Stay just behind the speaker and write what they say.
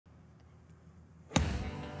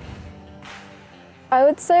I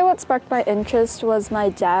would say what sparked my interest was my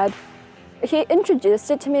dad. He introduced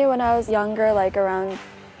it to me when I was younger, like around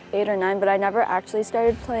 8 or 9, but I never actually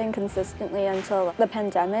started playing consistently until the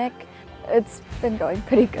pandemic. It's been going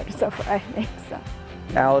pretty good so far, I think so.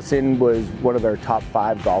 Allison was one of our top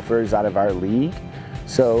 5 golfers out of our league.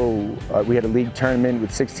 So we had a league tournament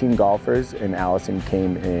with 16 golfers and Allison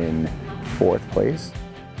came in 4th place.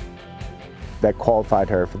 That qualified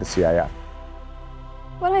her for the CIF.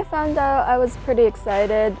 When I found out, I was pretty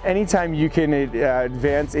excited. Anytime you can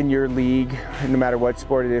advance in your league, no matter what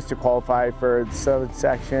sport it is, to qualify for the Southern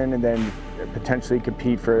section and then potentially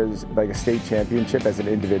compete for like a state championship as an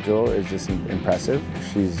individual is just impressive.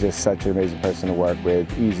 She's just such an amazing person to work with,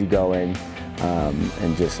 easygoing,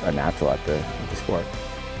 and just a natural at the sport.